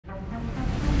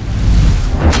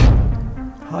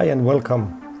Hi and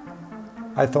welcome.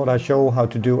 I thought I'd show how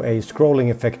to do a scrolling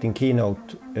effect in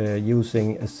Keynote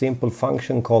using a simple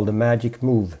function called the magic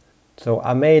move. So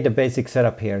I made a basic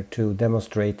setup here to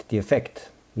demonstrate the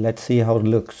effect. Let's see how it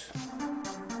looks.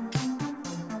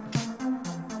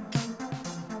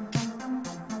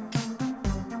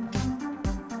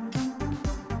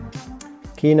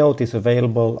 Keynote is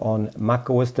available on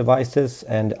macOS devices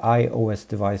and iOS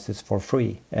devices for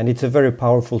free. And it's a very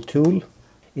powerful tool.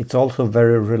 It's also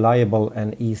very reliable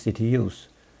and easy to use.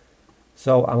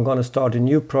 So I'm going to start a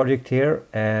new project here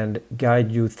and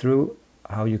guide you through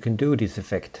how you can do this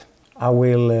effect. I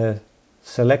will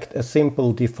select a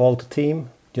simple default theme,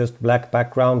 just black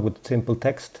background with simple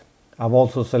text. I've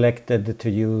also selected to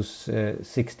use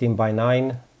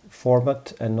 16:9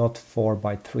 format and not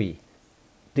 4:3.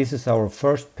 This is our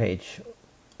first page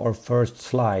or first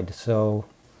slide, so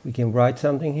we can write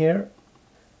something here.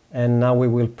 And now we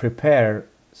will prepare.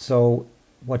 So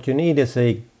what you need is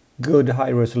a good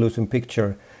high-resolution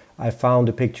picture. I found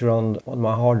a picture on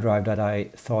my hard drive that I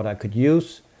thought I could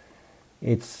use.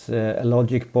 It's a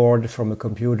logic board from a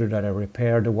computer that I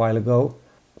repaired a while ago.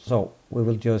 So we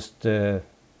will just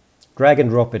drag and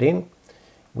drop it in.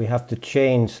 We have to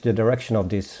change the direction of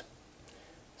this.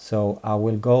 So I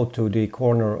will go to the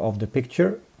corner of the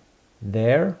picture.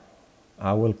 There.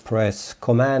 I will press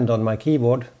Command on my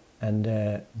keyboard,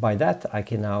 and by that I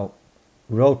can now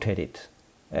rotate it.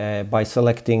 By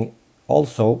selecting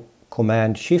also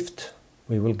Command Shift,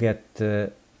 we will get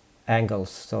angles.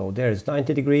 So there is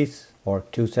 90 degrees or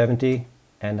 270,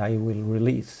 and I will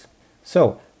release.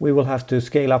 So we will have to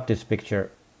scale up this picture,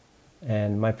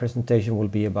 and my presentation will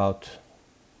be about,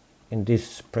 in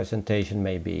this presentation,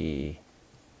 maybe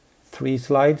 3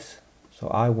 slides. So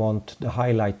I want the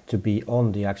highlight to be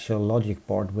on the actual logic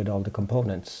board with all the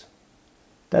components.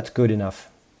 That's good enough.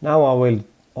 Now I will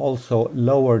also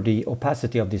lower the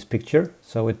opacity of this picture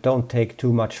so it don't take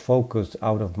too much focus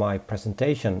out of my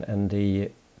presentation and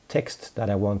the text that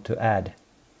I want to add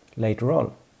later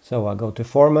on. So I go to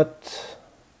Format,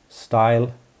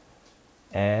 Style,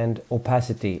 and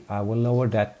Opacity. I will lower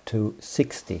that to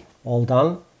 60. All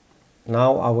done.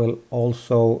 Now I will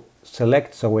also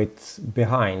select so it's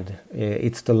behind.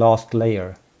 It's the last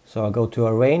layer. So I go to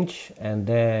Arrange and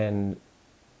then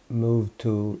move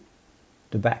to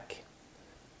the back.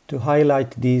 To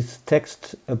highlight these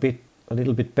text a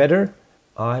little bit better,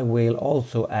 I will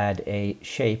also add a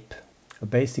shape, a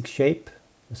basic shape,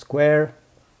 a square.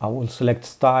 I will select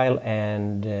Style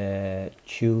and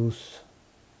choose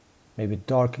maybe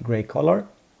dark gray color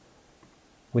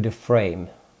with a frame.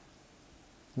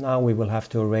 Now we will have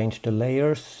to arrange the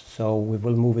layers, so we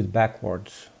will move it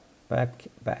backwards, back.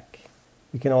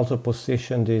 We can also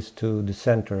position this to the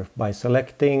center by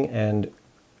selecting and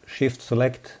Shift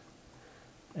select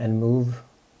and move.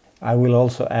 I will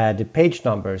also add the page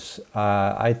numbers.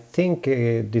 I think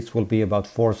this will be about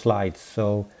 4 slides,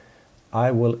 so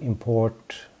I will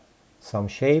import some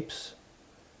shapes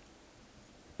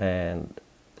and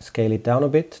scale it down a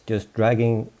bit, just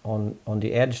dragging on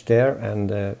the edge there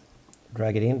and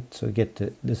drag it in so you get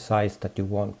the size that you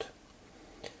want.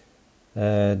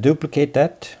 Duplicate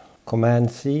that,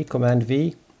 Command C, Command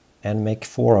V, and make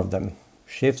 4 of them.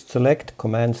 Shift select,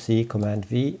 Command C, Command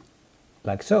V,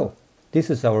 like so.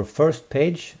 This is our first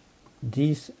page.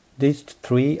 These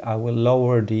 3, I will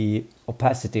lower the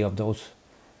opacity of those.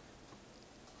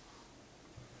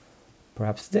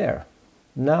 Perhaps there.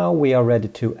 Now we are ready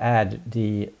to add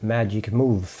the magic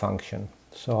move function.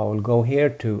 So I will go here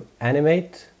to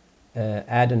Animate,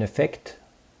 add an effect,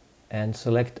 and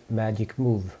select magic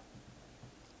move.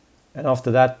 And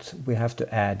after that we have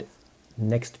to add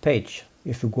next page.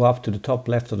 If you go up to the top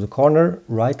left of the corner,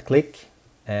 right click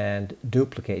and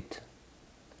duplicate.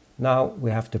 Now we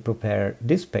have to prepare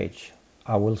this page.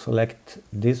 I will select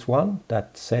this one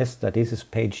that says that this is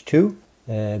page 2.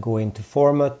 Go into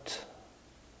Format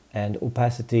and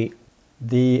Opacity.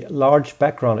 The large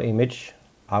background image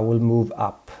I will move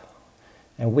up.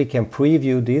 And we can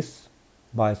preview this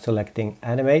by selecting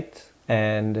Animate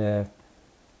and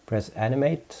press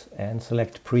Animate and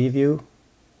select Preview.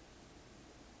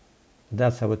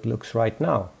 That's how it looks right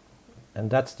now. And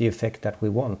that's the effect that we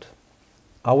want.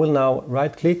 I will now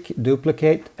right click,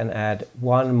 duplicate, and add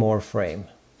 1 more frame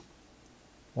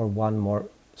or 1 more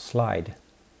slide.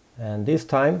 And this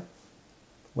time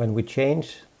when we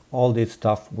change, all this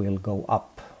stuff will go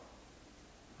up.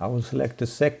 I will select the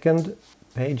second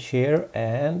page here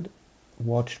and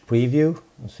watch preview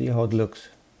and see how it looks.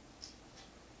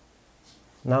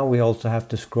 Now we also have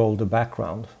to scroll the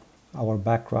background, our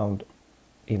background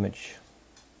image.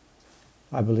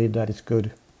 I believe that is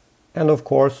good. And of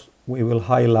course we will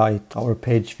highlight our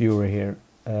page viewer here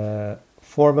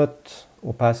Format,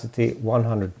 opacity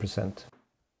 100%.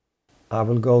 I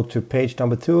will go to page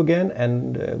number 2 again,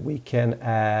 and we can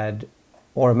add,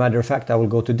 or a matter of fact, I will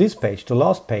go to this page, the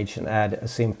last page, and add a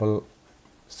simple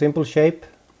shape.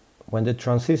 When the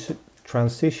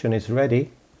transition is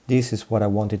ready, this is what I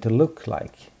want it to look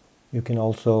like. You can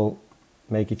also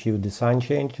make a few design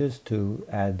changes to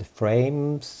add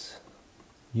frames,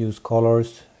 use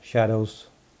colors, shadows,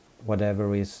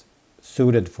 whatever is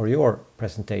suited for your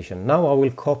presentation. Now I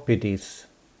will copy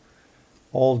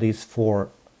all these 4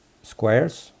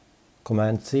 squares,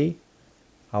 Command C.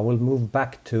 I will move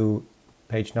back to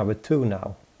page number 2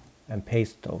 now and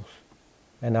paste those.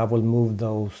 And I will move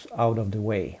those out of the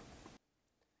way.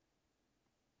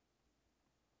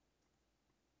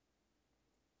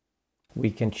 We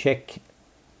can check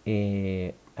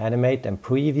animate and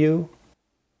preview.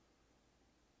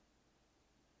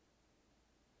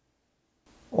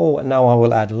 Oh, and now I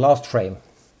will add last frame.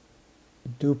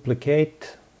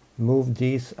 Duplicate, move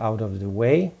these out of the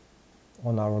way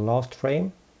on our last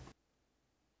frame.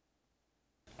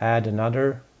 Add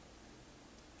another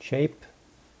shape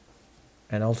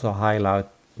and also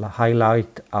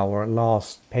highlight our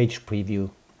last page preview.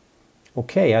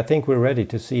 Okay, I think we're ready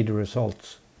to see the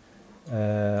results.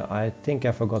 I think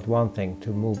I forgot one thing,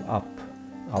 to move up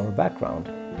our background.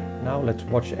 Now let's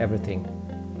watch everything.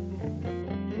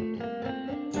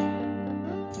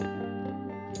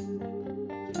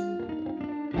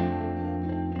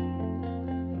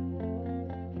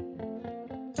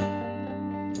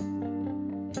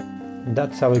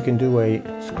 That's how you can do a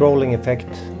scrolling effect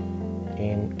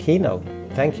in Keynote.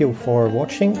 Thank you for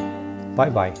watching. Bye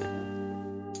bye.